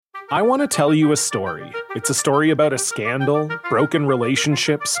I want to tell you a story. It's a story about a scandal, broken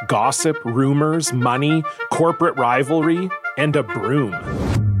relationships, gossip, rumors, money, corporate rivalry, and a broom.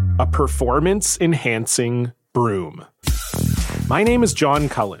 A performance-enhancing broom. My name is John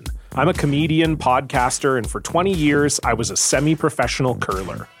Cullen. I'm a comedian, podcaster, and for 20 years, I was a semi-professional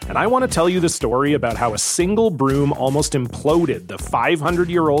curler. And I want to tell you the story about how a single broom almost imploded the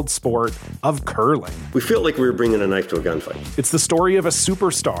 500-year-old sport of curling. We felt like we were bringing a knife to a gunfight. It's the story of a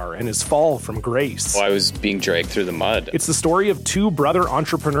superstar and his fall from grace. Well, I was being dragged through the mud. It's the story of two brother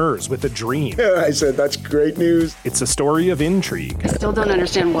entrepreneurs with a dream. I said, that's great news. It's a story of intrigue. I still don't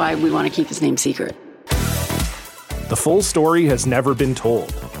understand why we want to keep his name secret. The full story has never been told,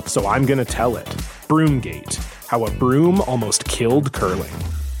 so I'm going to tell it. Broomgate, how a broom almost killed curling.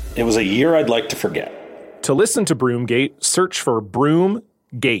 It was a year I'd like to forget. To listen to Broomgate, search for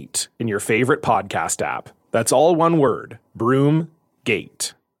Broomgate in your favorite podcast app. That's all one word,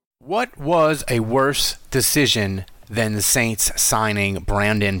 Broomgate. What was a worse decision than the Saints signing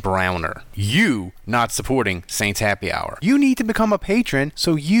Brandon Browner? You not supporting Saints Happy Hour. You need to become a patron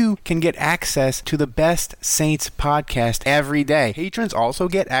so you can get access to the best Saints podcast every day. Patrons also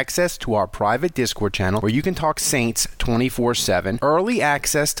get access to our private Discord channel where you can talk Saints 24/7, early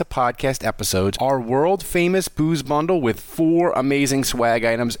access to podcast episodes, our world famous booze bundle with 4 amazing swag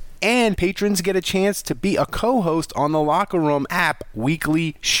items, and patrons get a chance to be a co-host on the Locker Room app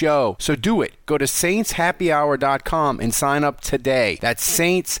weekly show. So do it. Go to saintshappyhour.com and sign up today. That's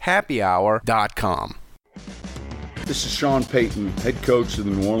saintshappyhour.com. This is Sean Payton, head coach of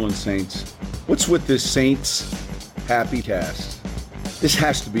the New Orleans Saints. What's with this Saints Happy Cast? This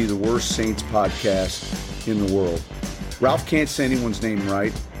has to be the worst Saints podcast in the world. Ralph can't say anyone's name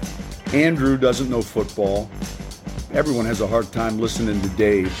right. Andrew doesn't know football. Everyone has a hard time listening to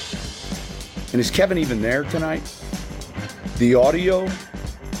Dave. And is Kevin even there tonight? The audio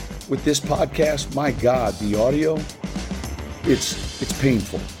with this podcast, my God, the audio, it's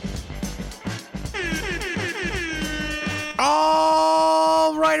painful.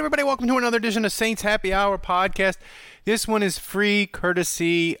 All right, everybody, welcome to another edition of Saints Happy Hour podcast. This one is free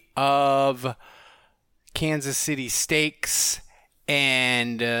courtesy of Kansas City Steaks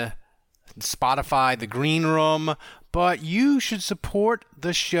and Spotify, The Green Room. But you should support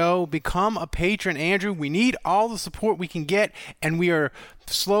the show. Become a patron, Andrew. We need all the support we can get, and we are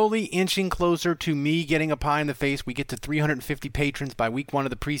slowly inching closer to me getting a pie in the face. We get to 350 patrons by week 1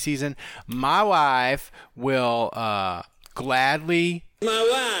 of the preseason. My wife will gladly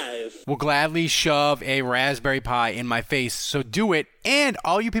shove a raspberry pie in my face. So do it. And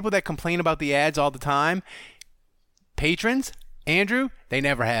all you people that complain about the ads all the time, patrons, Andrew, they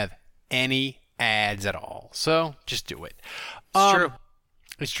never have any ads at all. So just do it. It's true.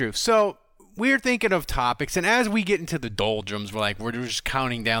 It's true. So we're thinking of topics, and as we get into the doldrums, we're just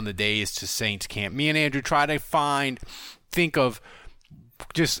counting down the days to Saints camp. Me and Andrew try to think of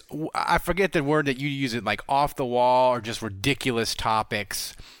just, I forget the word that you use, it like off the wall or just ridiculous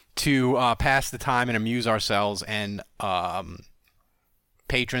topics to pass the time and amuse ourselves and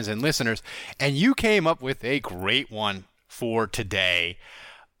patrons and listeners. And you came up with a great one for today.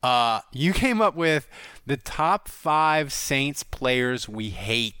 You came up with the top 5 Saints players we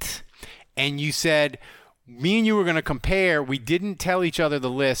hate. And you said, me and you were going to compare. We didn't tell each other the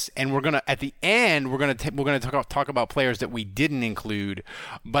list. And we're going to, at the end, we're going to talk about players that we didn't include.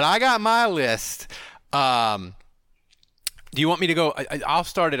 But I got my list. Do you want me to go? I'll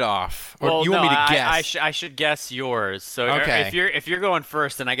start it off. Or Well, you want no, me to guess? I should guess yours. So Okay. if you're going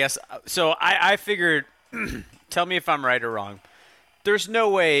first, then I guess. So I figured. Tell me if I'm right or wrong. There's no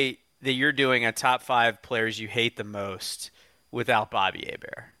way that you're doing a top 5 players you hate the most without Bobby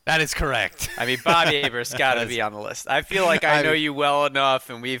Hebert. That is correct. I mean, Bobby Hebert's got to be on the list. I feel like I know you well enough,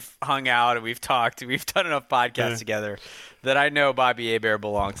 and we've hung out, and we've talked, and we've done enough podcasts together that I know Bobby Hebert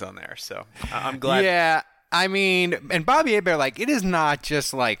belongs on there. So I'm glad. Yeah. I mean, and Bobby Hebert, like, it is not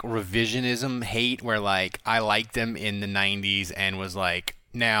just like revisionism hate where like I liked him in the 90s and was like,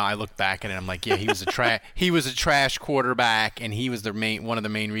 now I look back at it, I'm like, yeah, he was a trash quarterback, and he was one of the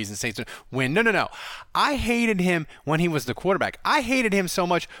main reasons Saints win. No. I hated him when he was the quarterback. I hated him so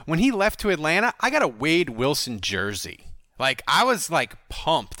much when he left to Atlanta. I got a Wade Wilson jersey. Like, I was like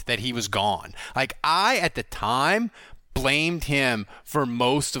pumped that he was gone. Like, I at the time blamed him for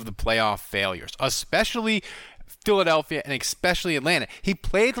most of the playoff failures, especially Philadelphia and especially Atlanta. He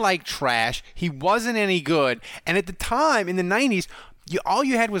played like trash. He wasn't any good. And at the time in the 90s, all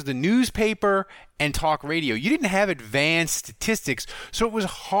you had was the newspaper and talk radio. You didn't have advanced statistics, so it was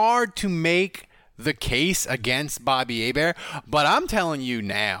hard to make the case against Bobby Hebert. But I'm telling you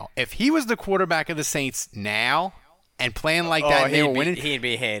now, if he was the quarterback of the Saints now, and playing like that, and they were winning. He'd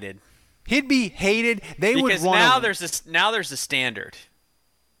be hated. He'd be hated. They would because now there's a standard.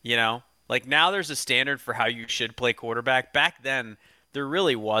 You know, like now there's a standard for how you should play quarterback. Back then, there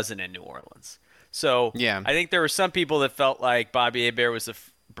really wasn't in New Orleans. So yeah. I think there were some people that felt like Bobby Hebert was a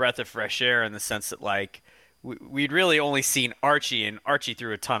breath of fresh air in the sense that like we'd really only seen Archie, and Archie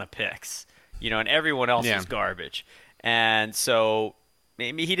threw a ton of picks, you know, and everyone else was garbage. And so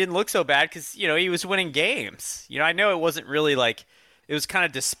maybe he didn't look so bad because, you know, he was winning games. You know, I know it wasn't really like it was kind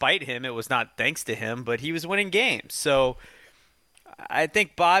of despite him. It was not thanks to him, but he was winning games. So I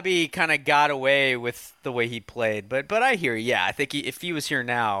think Bobby kind of got away with the way he played. But I hear you. Yeah, I think if he was here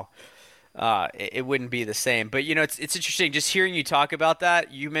now, it wouldn't be the same. But, you know, it's interesting just hearing you talk about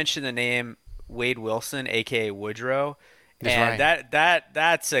that. You mentioned the name Wade Wilson, a.k.a. Woodrow. That's and right.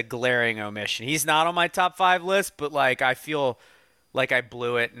 that's a glaring omission. He's not on my top 5 list, but, like, I feel like I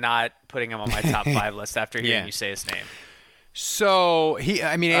blew it not putting him on my top 5 list after hearing you say his name. So,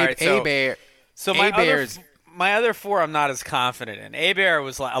 Hebert. So my other 4 I'm not as confident in. Hebert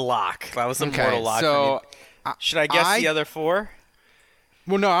was like a lock. That was a mortal lock for me. Should I guess the other 4?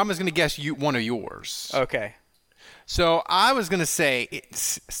 Well, no, I was going to guess one of yours. Okay. So I was going to say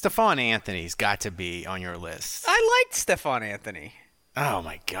Stephon Anthony's got to be on your list. I liked Stephon Anthony. Oh,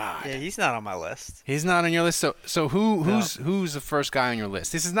 my God. Yeah, he's not on my list. He's not on your list? So who's the first guy on your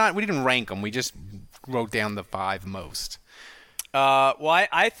list? This is not – we didn't rank them. We just wrote down the 5 most. Well,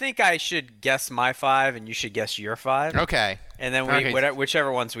 I think I should guess my 5, and you should guess your 5. Okay. And then whichever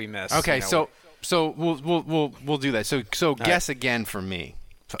ones we miss. Okay, you know, so we'll do that. So guess again for me.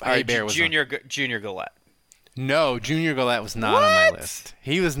 So Junior Galette. No, Junior Galette was not on my list.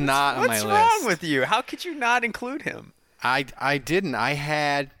 He was not on my list. What's wrong with you? How could you not include him? I didn't. I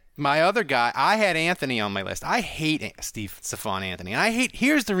had my other guy. I had Anthony on my list. I hate Stephon Anthony. And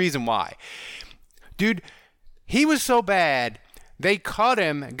here's the reason why. Dude, he was so bad. They cut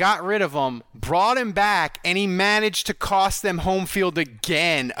him, got rid of him, brought him back, and he managed to cost them home field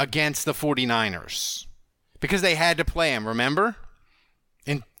again against the 49ers. Because they had to play him, remember?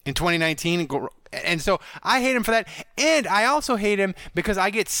 In 2019. And so I hate him for that. And I also hate him because I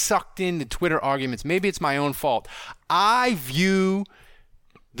get sucked into Twitter arguments. Maybe it's my own fault. I view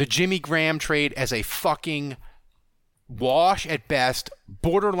the Jimmy Graham trade as a fucking wash at best,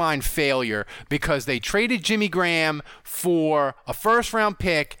 borderline failure, because they traded Jimmy Graham for a first-round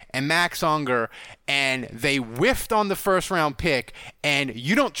pick and Max Unger, and they whiffed on the first-round pick, and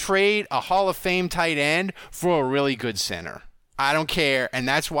you don't trade a Hall of Fame tight end for a really good center. I don't care, and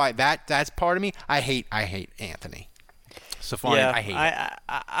that's why that's part of me. I hate Anthony. Stephon, yeah, I hate it.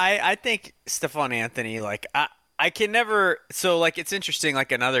 I think Stephon Anthony, like I can never. So like it's interesting.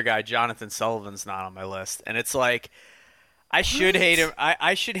 Like another guy, Jonathan Sullivan's not on my list, and it's like I should hate him.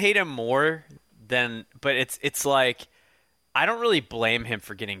 I should hate him more than. But it's like I don't really blame him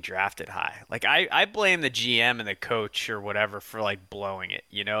for getting drafted high. Like I blame the GM and the coach or whatever for like blowing it.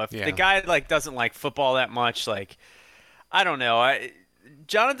 You know, if the guy like doesn't like football that much, like. I don't know.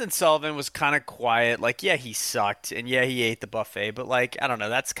 Jonathan Sullivan was kind of quiet. Like, yeah, he sucked, and yeah, he ate the buffet. But like, I don't know.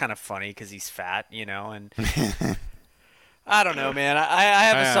 That's kind of funny because he's fat, you know. And I don't know, man. I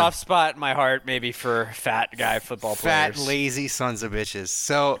have a soft spot in my heart, maybe for fat guy football players. Fat, lazy sons of bitches.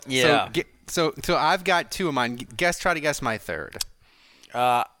 So yeah. So I've got 2 of mine. Try to guess my 3rd.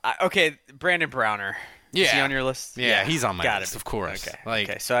 Okay, Brandon Browner. Yeah. Is he on your list? Yeah, he's on my got list, it. of course.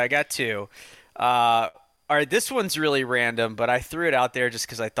 Okay. So I got 2. All right, this one's really random, but I threw it out there just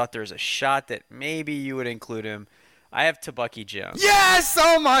because I thought there was a shot that maybe you would include him. I have Tebucky Jones. Yes!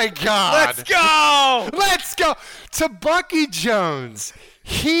 Oh, my God. Let's go! Let's go! Tebucky Jones.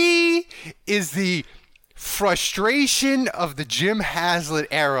 He is the frustration of the Jim Haslett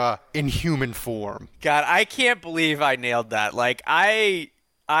era in human form. God, I can't believe I nailed that. Like,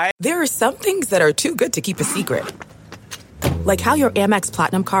 There are some things that are too good to keep a secret. Like how your Amex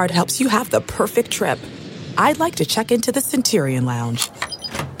Platinum card helps you have the perfect trip. I'd like to check into the Centurion Lounge.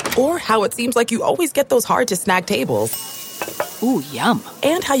 Or how it seems like you always get those hard-to-snag tables. Ooh, yum.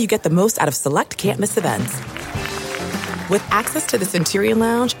 And how you get the most out of select can't-miss events. With access to the Centurion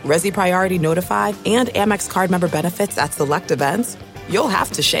Lounge, Resi Priority Notified, and Amex card member benefits at select events, you'll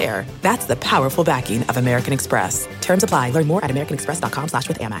have to share. That's the powerful backing of American Express. Terms apply. Learn more at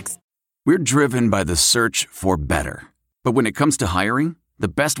americanexpress.com/withAmex. We're driven by the search for better. But when it comes to hiring, the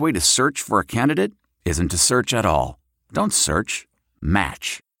best way to search for a candidate isn't to search at all. Don't search.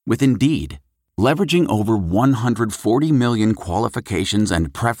 Match. With Indeed. Leveraging over 140 million qualifications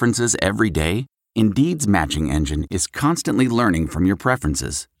and preferences every day, Indeed's matching engine is constantly learning from your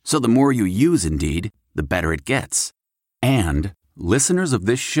preferences. So the more you use Indeed, the better it gets. And listeners of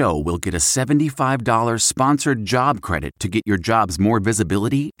this show will get a $75 sponsored job credit to get your jobs more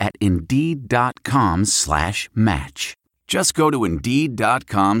visibility at Indeed.com/match. Just go to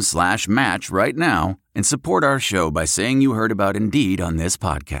Indeed.com/match right now and support our show by saying you heard about Indeed on this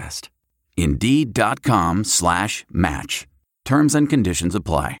podcast. Indeed.com/match. Terms and conditions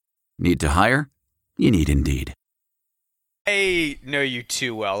apply. Need to hire? You need Indeed. I know you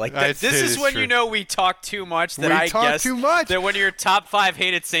too well. Like This this is when true. you know we talk too much. That We I talk guessed too much. that one of your top 5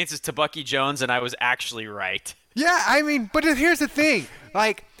 hated Saints is Tabucky Jones, and I was actually right. Yeah, I mean, but here's the thing.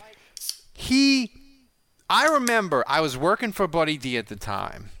 Like, I remember I was working for Buddy D at the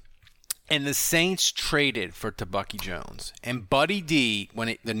time, and the Saints traded for Tabucky Jones. And Buddy D,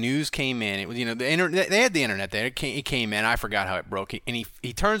 when the news came in, it was, the internet, they had the internet there. It came in. I forgot how it broke. And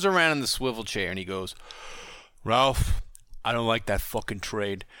he turns around in the swivel chair and he goes, "Ralph, I don't like that fucking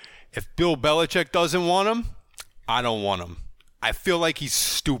trade. If Bill Belichick doesn't want him, I don't want him. I feel like he's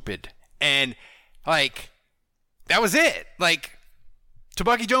stupid." And, like, that was it. Like,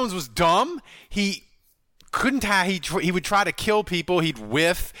 Tabucky Jones was dumb. He couldn't he would try to kill people. He'd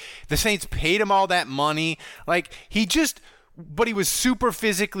whiff. The Saints paid him all that money. Like, but he was super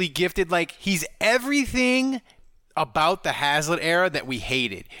physically gifted. Like, he's everything about the Haslett era that we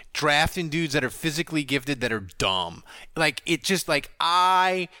hated. Drafting dudes that are physically gifted that are dumb. Like, it just, like,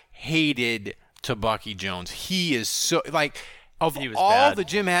 I hated Tabucky Jones. He is so, like, of all bad. the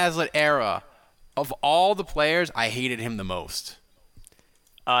Jim Haslett era, of all the players, I hated him the most.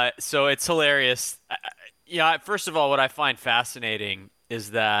 So it's hilarious. First of all, what I find fascinating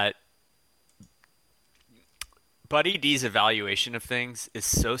is that Buddy D's evaluation of things is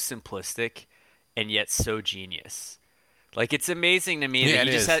so simplistic and yet so genius. Like, it's amazing to me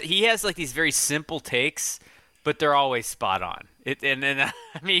that he has like these very simple takes, but they're always spot on. I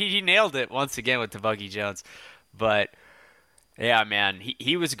mean, he nailed it once again with Tabucky Jones. But yeah, man,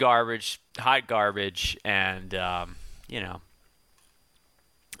 he was garbage, hot garbage, and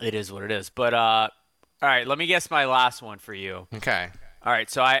it is what it is. But all right, let me guess my last one for you. Okay. All right,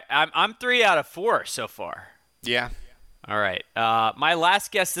 so I'm 3 out of 4 so far. Yeah. All right. My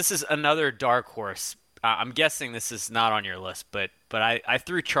last guess, this is another dark horse. I'm guessing this is not on your list, but I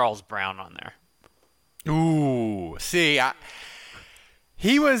threw Charles Brown on there. Ooh. See,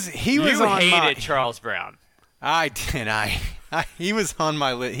 he was You on hated Charles Brown. I did. He was on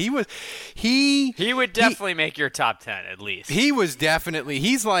my list. He would definitely make your top 10 at least.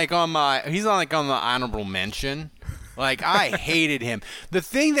 He's like on the honorable mention. Like, I hated him. The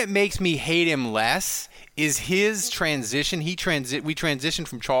thing that makes me hate him less is his transition. We transitioned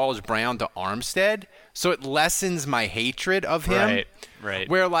from Charles Brown to Armstead, so it lessens my hatred of him. Right.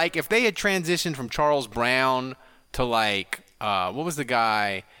 Where, like, if they had transitioned from Charles Brown to, like, what was the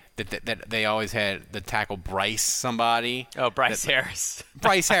guy that they always had, the tackle, Bryce somebody? Oh, Bryce Harris.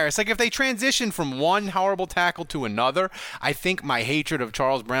 Bryce Harris. Like, if they transitioned from one horrible tackle to another, I think my hatred of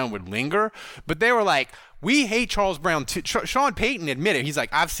Charles Brown would linger. But they were like, we hate Charles Brown too. Sean Payton admitted, he's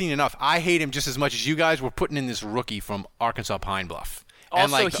like, I've seen enough. I hate him just as much as you guys were putting in this rookie from Arkansas Pine Bluff.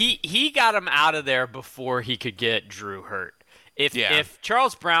 Also, like, he got him out of there before he could get Drew hurt. If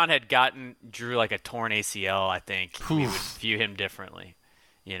Charles Brown had gotten Drew like a torn ACL, I think we would view him differently.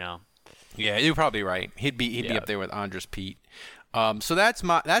 Yeah, you're probably right. He'd be up there with Andres Pete. So that's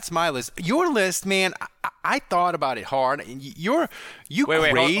my list. Your list, man. I thought about it hard.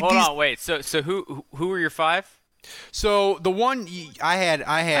 Wait. So who were your 5? So the one I had.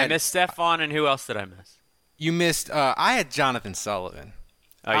 I missed Stephon, and who else did I miss? You missed. I had Jonathan Sullivan.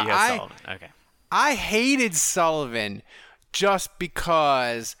 Oh, you had Sullivan. Okay. I hated Sullivan just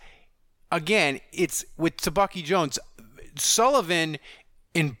because, again, it's with Tabucky Jones. Sullivan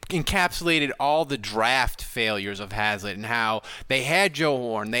encapsulated all the draft failures of Haslett and how they had Joe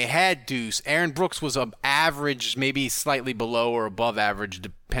Horn, they had Deuce. Aaron Brooks was an average, maybe slightly below or above average,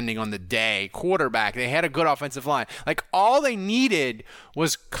 depending on the day. Quarterback, they had a good offensive line. Like, all they needed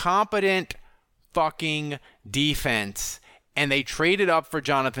was competent fucking defense, and they traded up for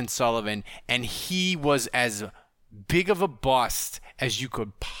Jonathan Sullivan, and he was as big of a bust as you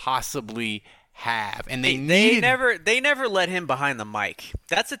could possibly have. And they never let him behind the mic.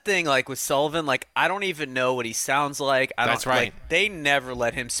 That's the thing, like with Sullivan, like I don't even know what he sounds like. That's right. Like, they never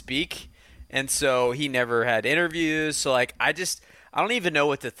let him speak, and so he never had interviews. So like I don't even know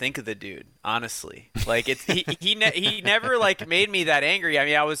what to think of the dude, honestly. Like he never like made me that angry. I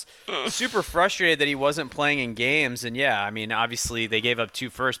mean, I was super frustrated that he wasn't playing in games, and yeah, I mean, obviously they gave up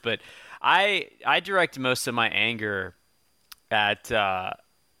 2 firsts, but I direct most of my anger at the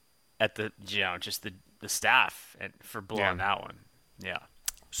just the staff and for blowing that one. Yeah.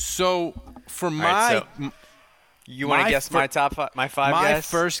 So for my You want to guess my top five, my five My guys?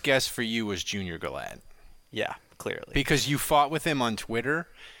 first guess for you was Junior Galette. Yeah, clearly. Because you fought with him on Twitter.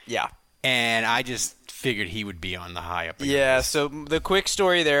 Yeah. And I just figured he would be on the high up. Yeah, list. so the quick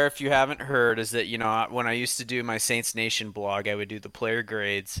story there, if you haven't heard, is that, when I used to do my Saints Nation blog, I would do the player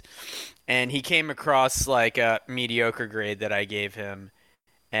grades. And he came across like a mediocre grade that I gave him.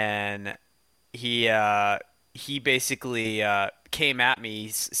 And he basically came at me,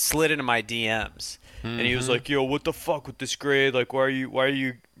 slid into my DMs. And he was like, yo, what the fuck with this grade? Like, why are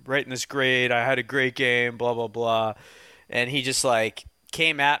you writing this grade? I had a great game, blah, blah, blah. And he just like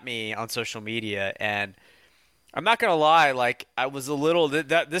came at me on social media, and I'm not gonna lie, like I was a little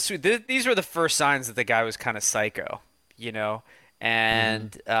these were the first signs that the guy was kind of psycho,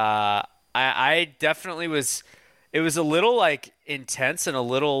 and I definitely was. It was a little like intense and a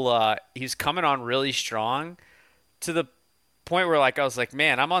little he was coming on really strong to the point where like I was like,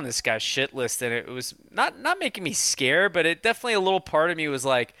 man, I'm on this guy's shit list, and it was not making me scared, but it definitely a little part of me was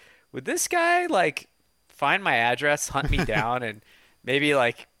like, would this guy like find my address, hunt me down, and maybe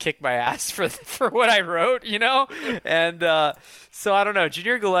like kick my ass for what I wrote, And so I don't know.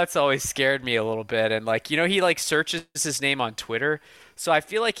 Junior Galette's always scared me a little bit, and like he like searches his name on Twitter, so I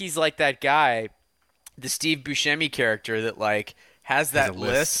feel like he's like that guy, the Steve Buscemi character that like has that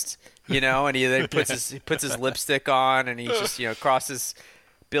list, and he then puts his lipstick on, and he just crosses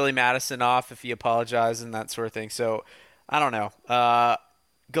Billy Madison off if he apologizes and that sort of thing. So I don't know.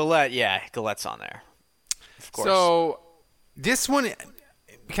 Galette, Galette's on there, of course. So. This one,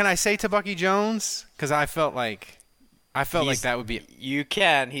 can I say to Bucky Jones? Because I felt like that would be. You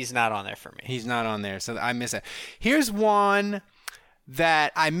can. He's not on there for me. He's not on there, so I miss it. Here's one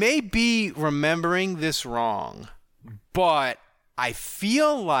that I may be remembering this wrong, but I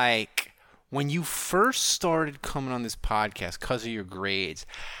feel like when you first started coming on this podcast because of your grades,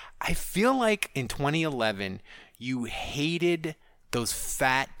 I feel like in 2011 you hated those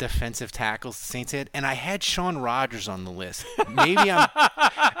fat defensive tackles the Saints had, and I had Shaun Rogers on the list. Maybe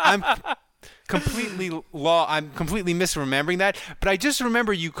I'm completely misremembering that, but I just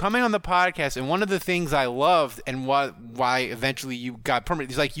remember you coming on the podcast, and one of the things I loved and why eventually you got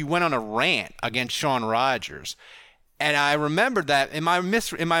permanent is like you went on a rant against Shaun Rogers. And I remembered that. Am I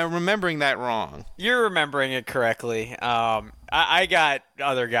remembering that wrong? You're remembering it correctly. I got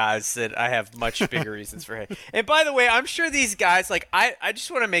other guys that I have much bigger reasons for hating. And by the way, I'm sure these guys, like, I just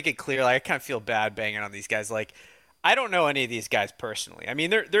want to make it clear, like, I kind of feel bad banging on these guys. Like, I don't know any of these guys personally. I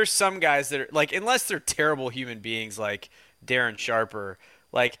mean, there's some guys that are, like, unless they're terrible human beings like Darren Sharper,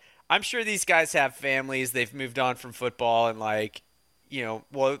 like, I'm sure these guys have families. They've moved on from football and, like,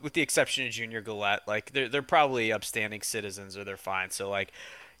 well, with the exception of Junior Galette, like they're probably upstanding citizens or they're fine. So like,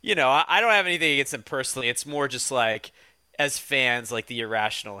 I don't have anything against them personally. It's more just like as fans, like the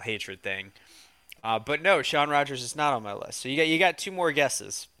irrational hatred thing. But no, Shaun Rogers is not on my list. So you got two more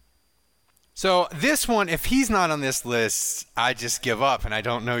guesses. So this one, if he's not on this list, I just give up and I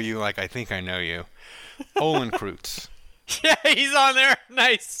don't know you like I think I know you. Olin Kreutz. Yeah, he's on there.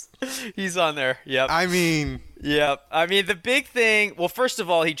 Nice. He's on there. Yep. Yep. I mean, the big thing, well, first of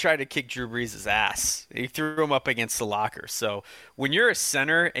all, he tried to kick Drew Brees' ass. He threw him up against the locker. So when you're a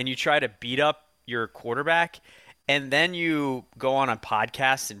center and you try to beat up your quarterback and then you go on a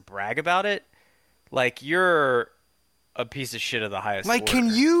podcast and brag about it, like you're a piece of shit of the highest order. Like,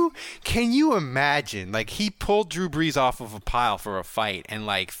 can you imagine? Like, he pulled Drew Brees off of a pile for a fight, and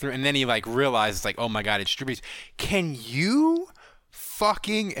and then he realizes oh my God, it's Drew Brees. Can you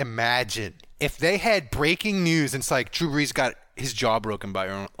fucking imagine if they had breaking news and it's like Drew Brees got his jaw broken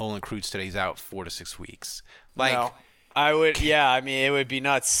by Olin Kreutz today? He's out 4 to 6 weeks. Like, no. I would, yeah. I mean, it would be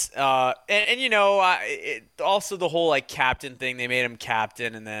nuts. Also the whole captain thing. They made him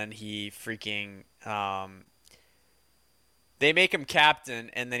captain, and then he freaking. They make him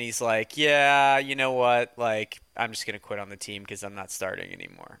captain, and then he's like, yeah, you know what? Like, I'm just going to quit on the team because I'm not starting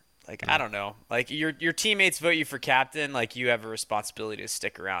anymore. Like, I don't know. Like, your teammates vote you for captain. Like, you have a responsibility to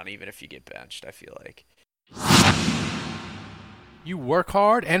stick around even if you get benched, I feel like. You work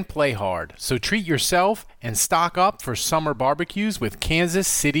hard and play hard, so treat yourself and stock up for summer barbecues with Kansas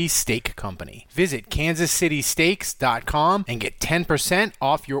City Steak Company. Visit kansascitysteaks.com and get 10%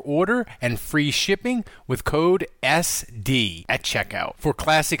 off your order and free shipping with code SD at checkout. For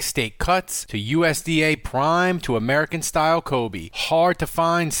classic steak cuts to USDA prime to American-style Kobe,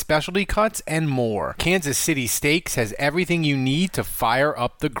 hard-to-find specialty cuts, and more, Kansas City Steaks has everything you need to fire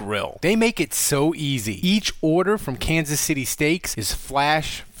up the grill. They make it so easy. Each order from Kansas City Steaks is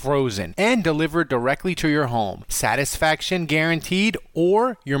flash frozen, and delivered directly to your home. Satisfaction guaranteed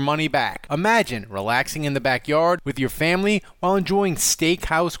or your money back. Imagine relaxing in the backyard with your family while enjoying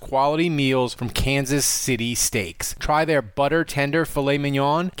steakhouse quality meals from Kansas City Steaks. Try their butter tender filet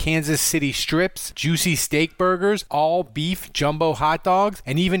mignon, Kansas City strips, juicy steak burgers, all beef jumbo hot dogs,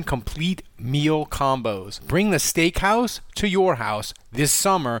 and even complete meal combos. Bring the steakhouse to your house this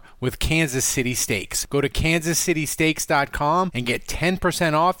summer with Kansas City Steaks. Go to kansascitysteaks.com and get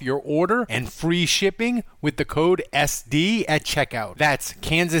 10% off your order and free shipping with the code SD at checkout. That's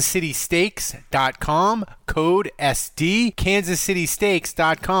kansascitysteaks.com, code SD,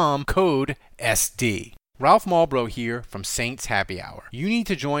 kansascitysteaks.com, code SD. Ralph Malbrough here from Saints Happy Hour. You need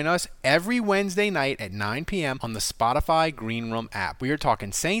to join us every Wednesday night at 9 p.m. on the Spotify Green Room app. We are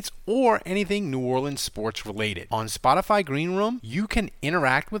talking Saints or anything New Orleans sports related. On Spotify Green Room, you can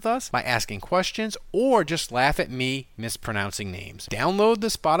interact with us by asking questions or just laugh at me mispronouncing names. Download the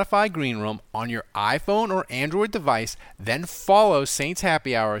Spotify Green Room on your iPhone or Android device, then follow Saints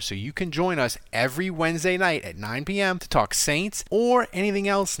Happy Hour so you can join us every Wednesday night at 9 p.m. to talk Saints or anything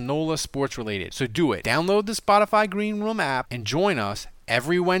else NOLA sports related. So do it. Download the Spotify Green Room app and join us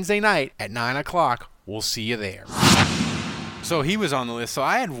every Wednesday night at 9 o'clock. We'll see you there. So he was on the list. So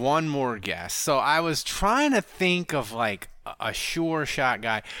I had one more guess. So I was trying to think of like a sure shot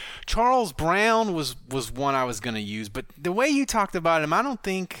guy. Charles Brown was one I was going to use, but the way you talked about him, I don't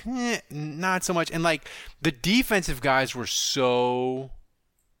think, not so much. And like the defensive guys were so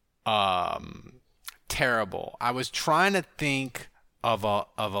terrible. I was trying to think of a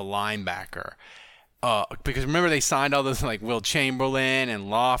linebacker. Because remember they signed all those like Will Chamberlain and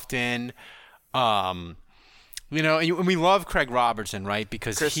Lofton, and we love Craig Robertson, right?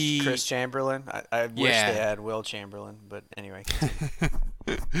 Because Chris Chamberlain. I wish they had Will Chamberlain, but anyway.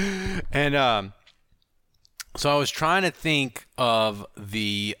 And so I was trying to think of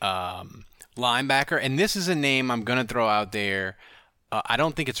the linebacker, and this is a name I'm gonna throw out there. I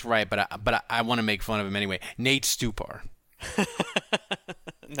don't think it's right, but I want to make fun of him anyway. Nate Stupar.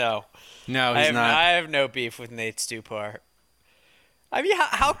 No, he's not. I have no beef with Nate Stupar. I mean,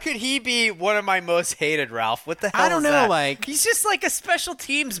 how could he be one of my most hated, Ralph? What the hell? I don't know. That? Like he's just like a special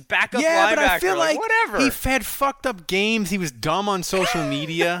teams backup linebacker. Yeah, but I feel like whatever. He had fucked up games. He was dumb on social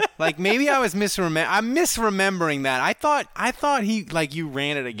media. Like maybe I was I'm misremembering that. I thought he like you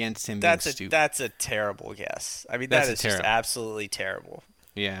ran it against him. That's being stupid. That's a terrible guess. I mean, that is just absolutely terrible.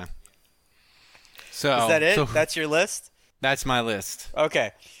 Yeah. So is that it? That's your list? That's my list.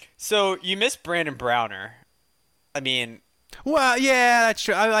 Okay. So you missed Brandon Browner. I mean... Well, yeah, that's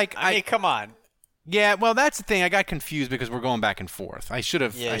true. I mean, come on. Yeah, well, that's the thing. I got confused because we're going back and forth. I should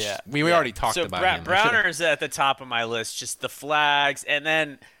have... We already talked about him. Browner is at the top of my list. Just the flags. And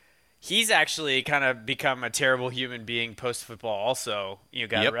then he's actually kind of become a terrible human being post-football also.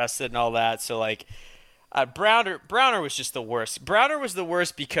 Got arrested and all that. So, like, Browner was just the worst. Browner was the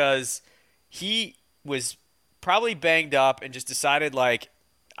worst because he was... probably banged up and just decided, like,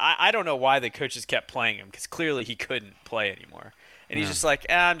 I don't know why the coaches kept playing him because clearly he couldn't play anymore. And he's just like,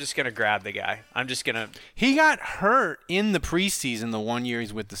 I'm just going to grab the guy. I'm just going to – He got hurt in the preseason the 1 year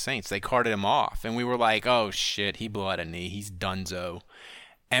he's with the Saints. They carted him off. And we were like, oh, shit, he blew out a knee. He's donezo.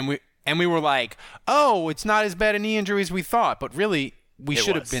 And we were like, oh, it's not as bad a knee injury as we thought. But really – We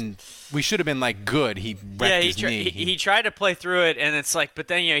should have been like good. He wrecked his knee. He tried to play through it, and it's like, but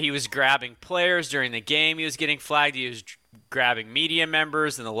then he was grabbing players during the game. He was getting flagged. He was grabbing media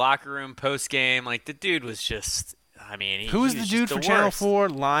members in the locker room post game. Like the dude was just. I mean, who was the dude for Channel 4?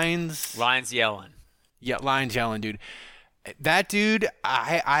 Lyons Yellen. Yeah, Lyons Yellen, dude. That dude,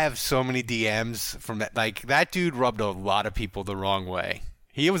 I have so many DMs from that. Like that dude rubbed a lot of people the wrong way.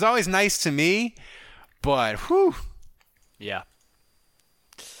 He was always nice to me, but whew. Yeah.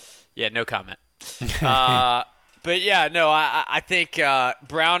 Yeah, no comment. But yeah, no, I think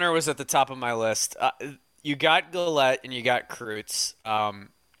Browner was at the top of my list. You got Gillette and you got Kreutz.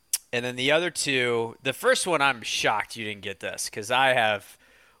 And then the other two, the first one I'm shocked you didn't get this because I have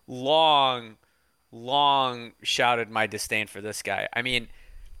long shouted my disdain for this guy. I mean,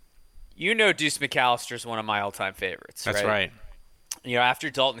 Deuce McAllister is one of my all-time favorites. That's right. After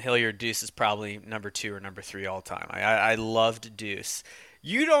Dalton Hilliard, Deuce is probably number 2 or number 3 all time. I loved Deuce.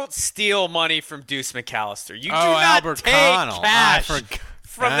 You don't steal money from Deuce McAllister. You do not Albert take Connell. cash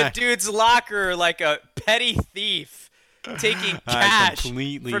from the dude's locker like a petty thief taking cash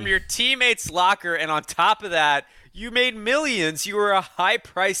from your teammate's locker. And on top of that, you made millions. You were a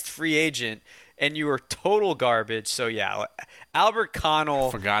high-priced free agent. and you were total garbage. So yeah, Albert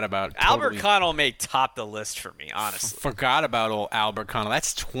Connell. Albert Connell may top the list for me, honestly. Forgot about old Albert Connell.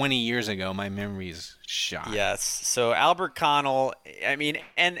 That's 20 years ago. My memory's shot. Yes. So Albert Connell, I mean,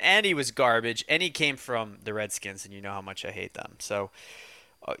 and he was garbage, and he came from the Redskins, and you know how much I hate them. So,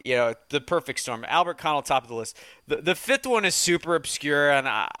 the perfect storm. Albert Connell, top of the list. The fifth one is super obscure, and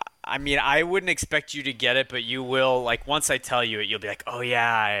I mean, I wouldn't expect you to get it, but you will. Like, once I tell you it, you'll be like, oh,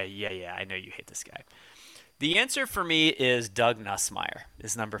 yeah, I know you hate this guy. The answer for me is Doug Nussmeier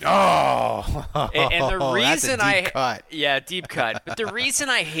is number 5. Oh, and the reason that's a deep cut. Yeah, deep cut. But the reason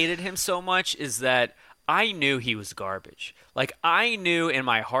I hated him so much is that I knew he was garbage. Like, I knew in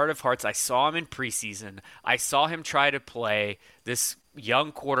my heart of hearts, I saw him in preseason. I saw him try to play this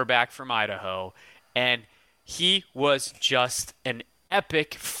young quarterback from Idaho, and he was just an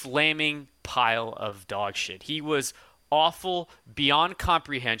epic, flaming pile of dog shit. He was awful, beyond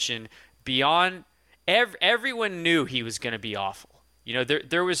comprehension, beyond... Everyone knew he was going to be awful. You know,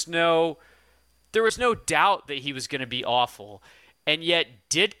 there was no doubt that he was going to be awful. And yet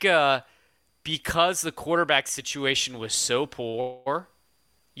Ditka, because the quarterback situation was so poor,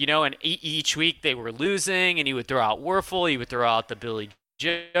 you know, and each week they were losing, and he would throw out Wuerffel, he would throw out the Billy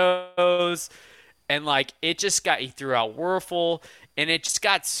Joes, and like he threw out Wuerffel, and it just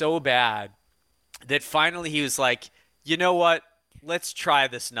got so bad that finally he was like, you know what, let's try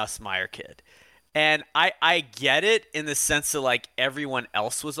this Nussmeier kid. And I get it in the sense that, like, everyone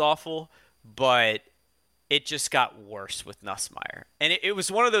else was awful, but it just got worse with Nussmeier. And it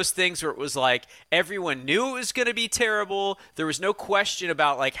was one of those things where it was like everyone knew it was going to be terrible. There was no question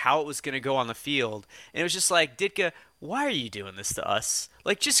about, like, how it was going to go on the field. And it was just like, Ditka, why are you doing this to us?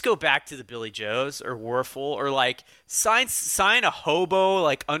 Like, just go back to the Billy Joes or Wuerffel, or, like, sign a hobo,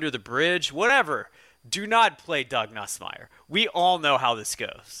 like, under the bridge, whatever. Do not play Doug Nussmeier. We all know how this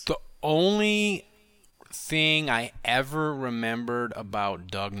goes. The only thing I ever remembered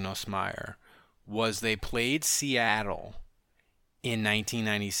about Doug Nussmeier was they played Seattle in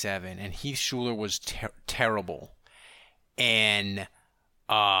 1997, and Heath Shuler was terrible. And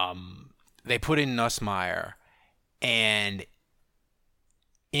they put in Nussmeier, and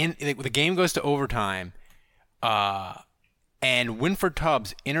the game goes to overtime, and Winford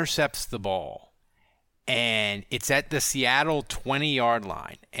Tubbs intercepts the ball. And it's at the Seattle 20-yard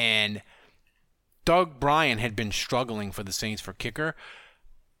line. And Doug Bryan had been struggling for the Saints for kicker.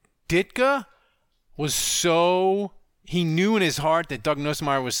 Ditka was he knew in his heart that Doug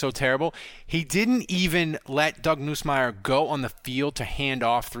Nussmeier was so terrible. He didn't even let Doug Nussmeier go on the field to hand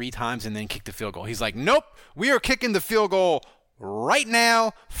off 3 times and then kick the field goal. He's like, nope, we are kicking the field goal right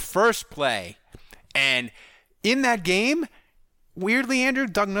now, first play. And in that game, weirdly, Andrew,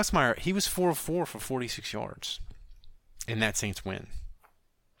 Doug Nussmeier, he was 4 of 4 for 46 yards in that Saints win.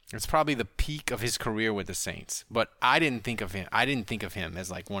 It's probably the peak of his career with the Saints. But I didn't think of him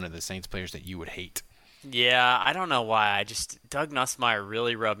as like one of the Saints players that you would hate. Yeah, I don't know why. Doug Nussmeier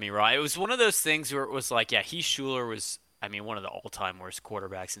really rubbed me raw. It was one of those things where it was like, yeah, Heath Shuler was, I mean, one of the all-time worst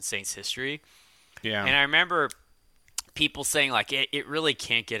quarterbacks in Saints history. Yeah. And I remember people saying, like, it really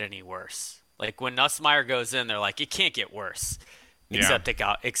can't get any worse. Like, when Nussmeier goes in, they're like, it can't get worse. Except it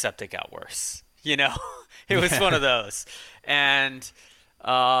got worse. You know, it was one of those. And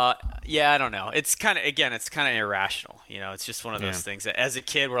I don't know. It's kind of irrational. You know, it's just one of those things. As a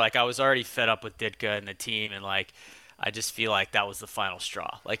kid, I was already fed up with Ditka and the team, and like, I just feel like that was the final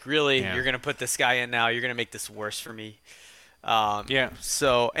straw. Like, really, you're gonna put this guy in now? You're gonna make this worse for me?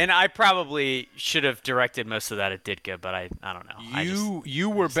 So, and I probably should have directed most of that at Ditka, but I don't know. You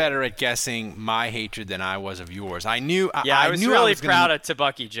were better at guessing my hatred than I was of yours. I knew. I was really proud of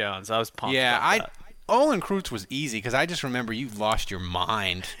Tebucky Jones. I was pumped. Yeah, Olin Kreutz was easy because I just remember you lost your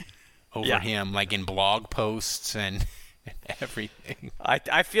mind over him, like in blog posts and everything.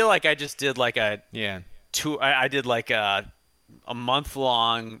 I feel like I just did like a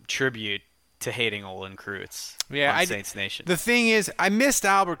month-long tribute to hating Olin Kreutz on Saints Nation. The thing is, I missed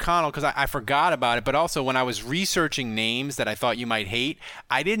Albert Connell because I forgot about it, but also when I was researching names that I thought you might hate,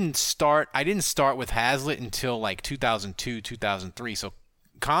 I didn't start with Haslett until like 2002, 2003, so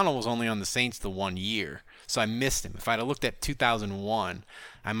Connell was only on the Saints the 1 year, so I missed him. If I'd have looked at 2001,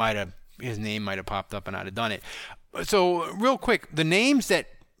 his name might have popped up and I'd have done it. So real quick, the names that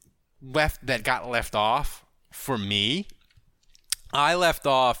got left off for me, I left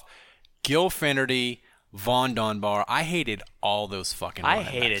off Gil Finnerty, Vaughn Dunbar. I hated all those fucking running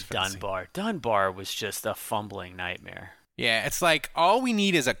backs. I hated Dunbar. Dunbar was just a fumbling nightmare. Yeah, it's like all we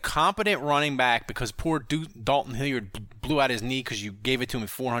need is a competent running back because poor Dalton Hilliard blew out his knee because you gave it to him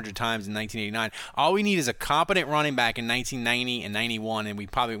 400 times in 1989. All we need is a competent running back in 1990 and 91, and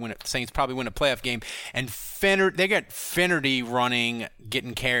the Saints probably win a playoff game. And they got Finnerty running,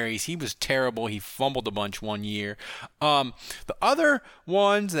 getting carries. He was terrible. He fumbled a bunch one year. The other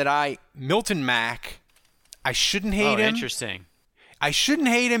ones Milton Mack, I shouldn't hate him. Interesting. I shouldn't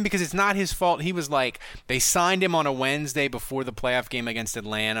hate him because it's not his fault. He was like, they signed him on a Wednesday before the playoff game against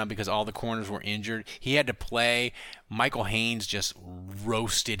Atlanta because all the corners were injured. He had to play. Michael Haynes just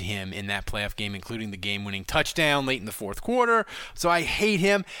roasted him in that playoff game, including the game-winning touchdown late in the fourth quarter. So I hate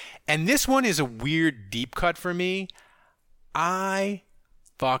him. And this one is a weird deep cut for me. I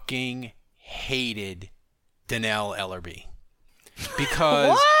fucking hated Dannell Ellerbe. Because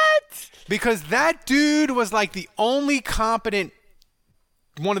What? Because that dude was like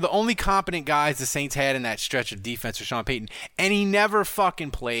one of the only competent guys the Saints had in that stretch of defense for Sean Payton, and he never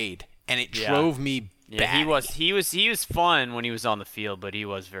fucking played, and it drove me batty. He was fun when he was on the field, but he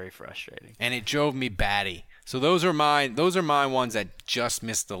was very frustrating. And it drove me batty. So those are my ones that just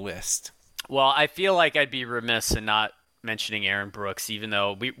missed the list. Well, I feel like I'd be remiss in not mentioning Aaron Brooks, even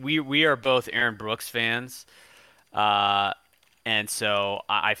though we are both Aaron Brooks fans. And so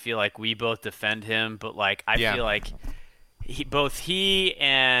I feel like we both defend him, but like I feel like both he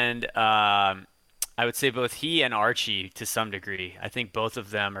and Archie to some degree. I think both of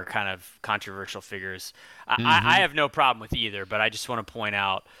them are kind of controversial figures. I have no problem with either, but I just want to point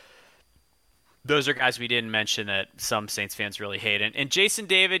out those are guys we didn't mention that some Saints fans really hate. And Jason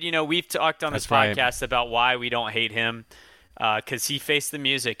David, we've talked on this podcast about why we don't hate him. Because he faced the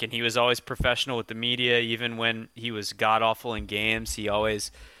music, and he was always professional with the media. Even when he was god-awful in games, he always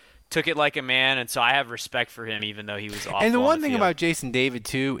took it like a man, and so I have respect for him, even though he was awful. And the one thing field. about Jason David,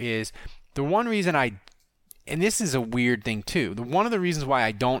 too, is the one reason and this is a weird thing, too, one of the reasons why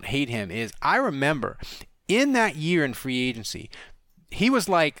I don't hate him is I remember in that year in free agency, he was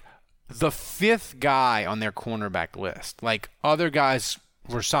like the fifth guy on their cornerback list. Like, other guys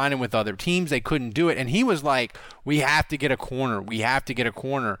were signing with other teams. They couldn't do it. And he was like, we have to get a corner. We have to get a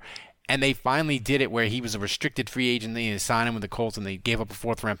corner. And they finally did it where he was a restricted free agent. They signed him with the Colts, and they gave up a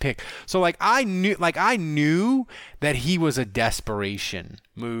fourth-round pick. So, I knew that he was a desperation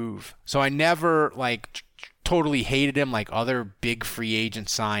move. So I never, totally hated him like other big free agent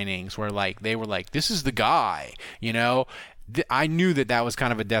signings where, they were like, this is the guy, I knew that was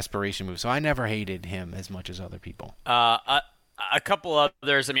kind of a desperation move. So I never hated him as much as other people. A couple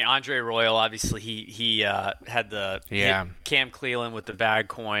others. I mean, Andre Royal, obviously, he had the hit Cam Cleveland with the bag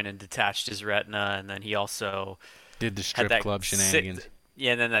coin and detached his retina, and then he also did the strip club shenanigans.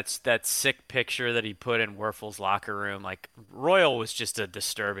 And then that sick picture that he put in Werfel's locker room. Like, Royal was just a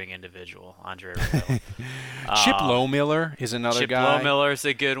disturbing individual, Andre Royal. Chip Lohmiller is another guy. Chip Lohmiller's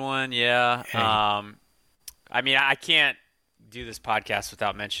a good one, yeah. Hey. I mean, I can't do this podcast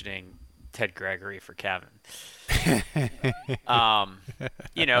without mentioning Ted Gregory for Kevin.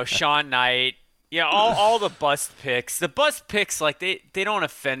 Sean Knight, all the bust picks. The bust picks, they don't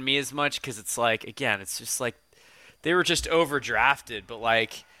offend me as much because it's it's just they were just overdrafted.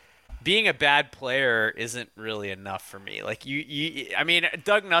 But being a bad player isn't really enough for me. I mean,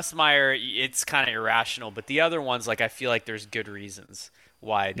 Doug Nussmeier, it's kind of irrational. But the other ones, I feel like there's good reasons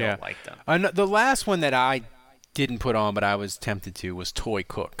why I don't like them. The last one that I didn't put on, but I was tempted to, was Toy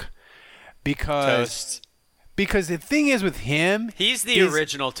Cook, because the thing is with him, he's the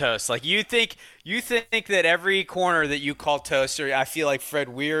original Toast. You think that every corner that you call Toaster, I feel like Fred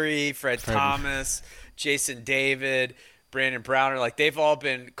Weary, Fred Thomas, Jason David, Brandon Browner, they've all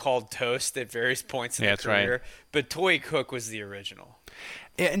been called Toast at various points in their career. Right. But Toy Cook was the original.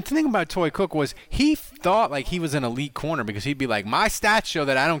 And the thing about Toy Cook was he thought he was an elite corner because he'd be like, my stats show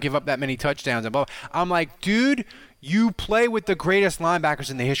that I don't give up that many touchdowns. And blah. I'm like, dude, you play with the greatest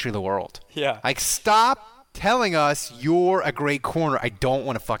linebackers in the history of the world. Yeah. Stop telling us you're a great corner. I don't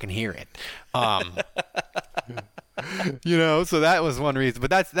want to fucking hear it. So that was one reason.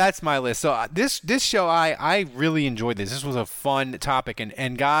 But that's my list. So this show, I really enjoyed this. This was a fun topic.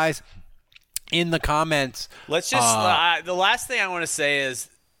 And guys, in the comments, let's just the last thing I want to say is,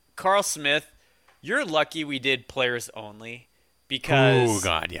 Carl Smith, you're lucky we did players only, because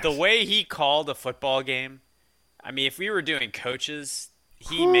the way he called a football game, I mean, if we were doing coaches,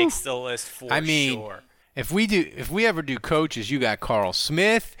 he makes the list for sure. If we ever do coaches, you got Carl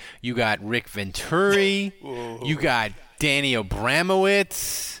Smith, you got Rick Venturi, you got Danny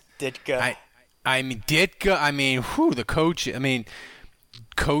Abramowitz, Ditka. Ditka. I mean, the coach. I mean,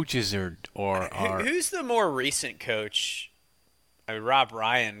 coaches are. Who's the more recent coach? I mean, Rob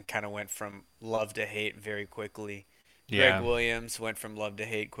Ryan kind of went from love to hate very quickly. Greg Williams went from love to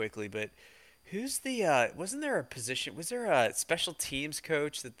hate quickly, but Who's the wasn't there a position? Was there a special teams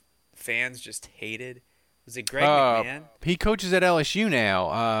coach that fans just hated? Was it Greg McMahon? He coaches at LSU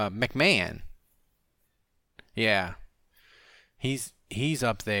now. McMahon. Yeah, he's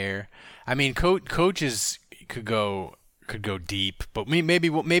up there. I mean, coaches could go deep, but maybe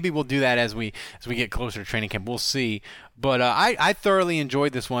we'll do that as we get closer to training camp. We'll see. But I thoroughly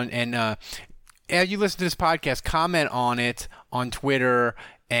enjoyed this one, and as you listen to this podcast, comment on it on Twitter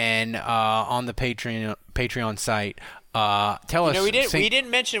and on the Patreon site. Tell us. We didn't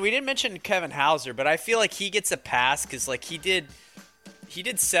mention Kevin Hauser, but I feel like he gets a pass because like he did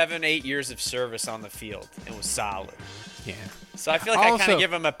 7-8 years of service on the field and was solid. Yeah. So I feel like I kind of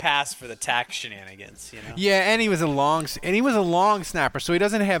give him a pass for the tax shenanigans, you know. Yeah, and he was a long snapper, so he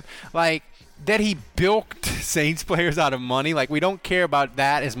doesn't have like that. He bilked Saints players out of money. Like, we don't care about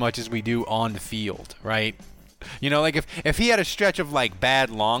that as much as we do on the field, right? You know, like if he had a stretch of like bad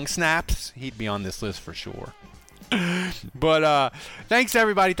long snaps, he'd be on this list for sure. But thanks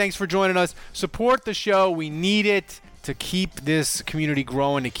everybody. Thanks for joining us. Support the show. We need it to keep this community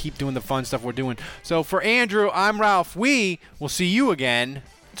growing, to keep doing the fun stuff we're doing. So for Andrew, I'm Ralph. We will see you again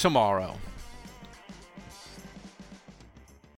tomorrow.